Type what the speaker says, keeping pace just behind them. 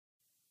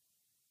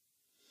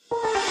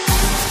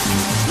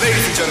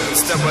and gentlemen,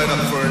 step right up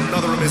for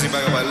another amazing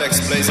banger by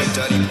Lex Blaze and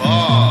Daddy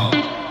Paul.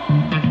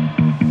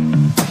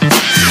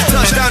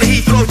 Touchdown to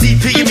Heathrow,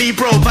 DP and me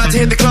bro, about to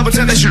hit the club and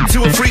turn that shit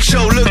to a freak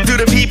show. Look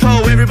through the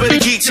peephole, everybody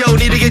geek, yo.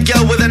 Need to get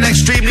girl with an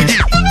extremely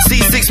deep.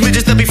 See six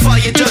midgets that be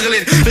fighting,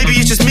 juggling. Maybe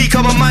it's just me,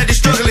 cause my mind is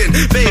struggling.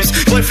 Babes,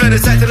 boyfriend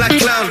is acting like a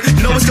clown.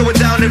 Know what's going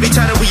down every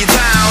time that we are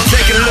down.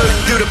 Take a look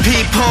through the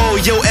peephole,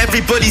 yo.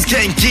 Everybody's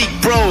getting geek,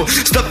 bro.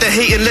 Stop the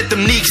hate and let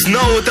them neeks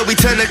know that we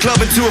turn the club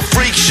into a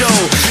freak show.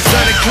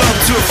 Turn the club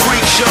to a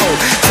freak show.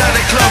 Turn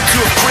the club to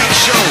a freak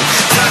show.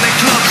 Turn the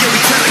club, yeah, we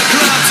turn the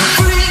club to a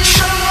freak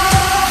show.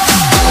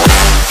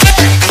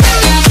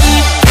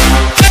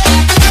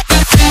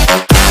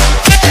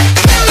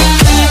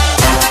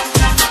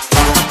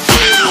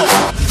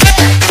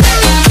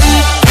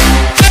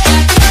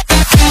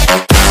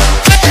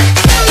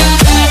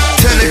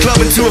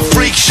 To a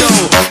freak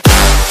show.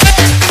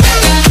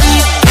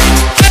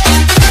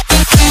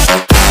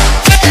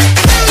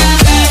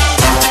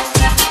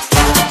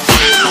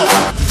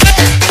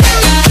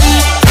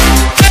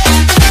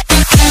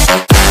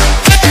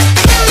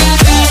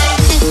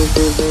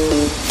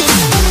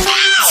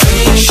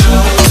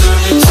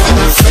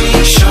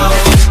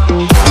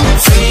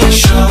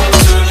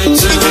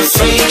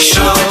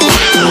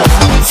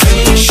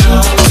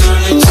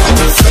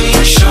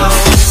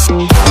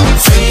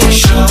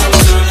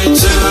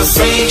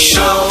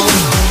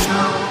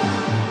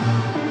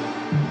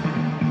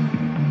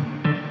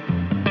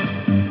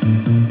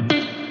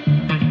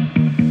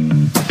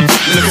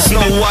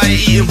 Snow White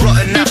eating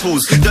rotten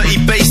apples, dirty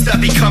bass that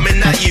be coming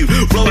at you.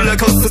 Roller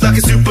coasters like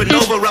a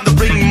supernova, around the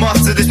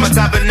ringmaster, this my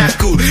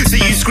tabernacle.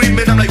 See you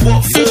screaming, I'm like,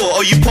 what for?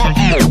 Oh, you pop?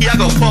 Yeah, I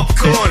got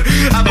popcorn.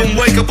 I've been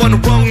wake up on the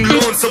wrong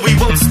lawn, so we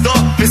won't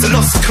stop, it's a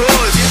lost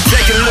cause.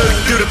 Take a look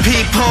through the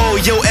peephole,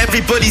 yo,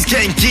 everybody's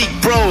getting geek,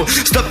 bro.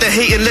 Stop the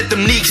hate and let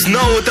them neeks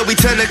know that we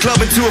turn the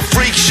club into a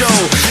freak show.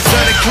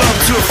 Turn the club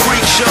to a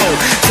freak show.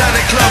 Turn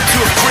the club to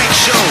a freak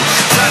show.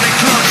 Turn the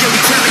club, yeah, we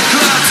turn the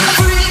club to a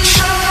freak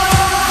show.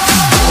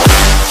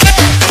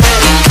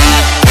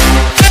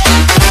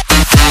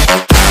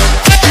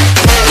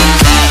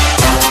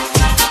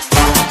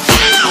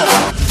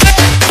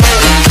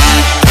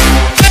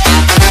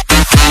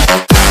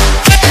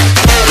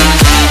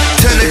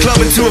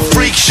 To a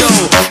freak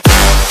show.